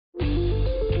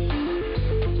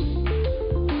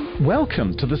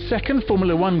Welcome to the second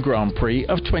Formula One Grand Prix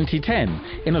of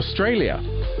 2010 in Australia.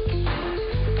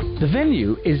 The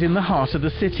venue is in the heart of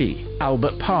the city,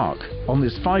 Albert Park. On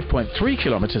this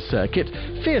 5.3-kilometre circuit,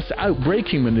 fierce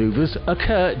outbraking manoeuvres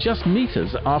occur just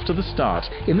metres after the start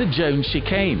in the Jones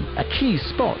chicane, a key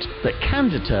spot that can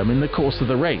determine the course of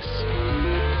the race.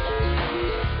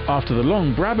 After the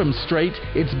long Brabham straight,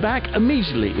 it's back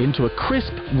immediately into a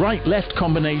crisp right-left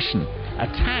combination.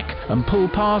 Attack and pull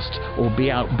past or be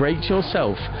outbraked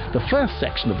yourself. The first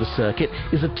section of the circuit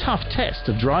is a tough test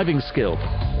of driving skill.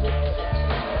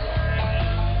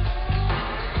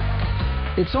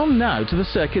 It's on now to the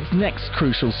circuit's next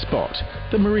crucial spot,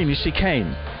 the Marina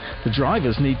chicane. The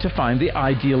drivers need to find the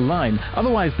ideal line,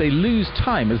 otherwise they lose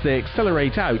time as they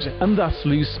accelerate out and thus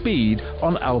lose speed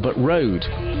on Albert Road.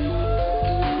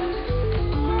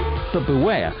 But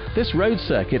beware, this road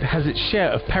circuit has its share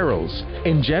of perils.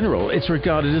 In general, it's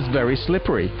regarded as very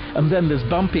slippery, and then there's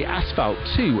bumpy asphalt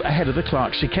too ahead of the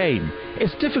Clark chicane.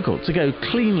 It's difficult to go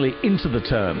cleanly into the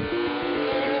turn.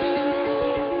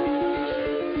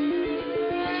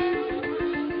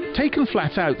 Taken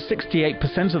flat out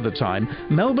 68% of the time,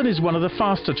 Melbourne is one of the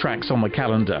faster tracks on the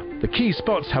calendar. The key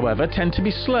spots, however, tend to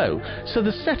be slow, so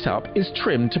the setup is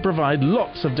trimmed to provide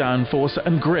lots of downforce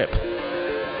and grip.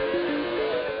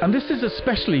 And this is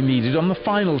especially needed on the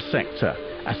final sector.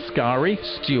 Ascari,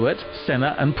 Stewart,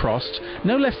 Senna and Prost,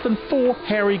 no less than 4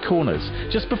 hairy corners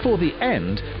just before the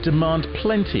end, demand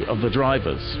plenty of the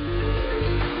drivers.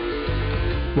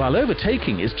 While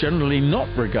overtaking is generally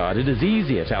not regarded as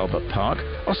easy at Albert Park,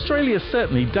 Australia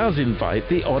certainly does invite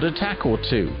the odd attack or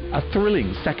two. A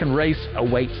thrilling second race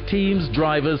awaits teams,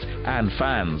 drivers and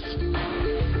fans.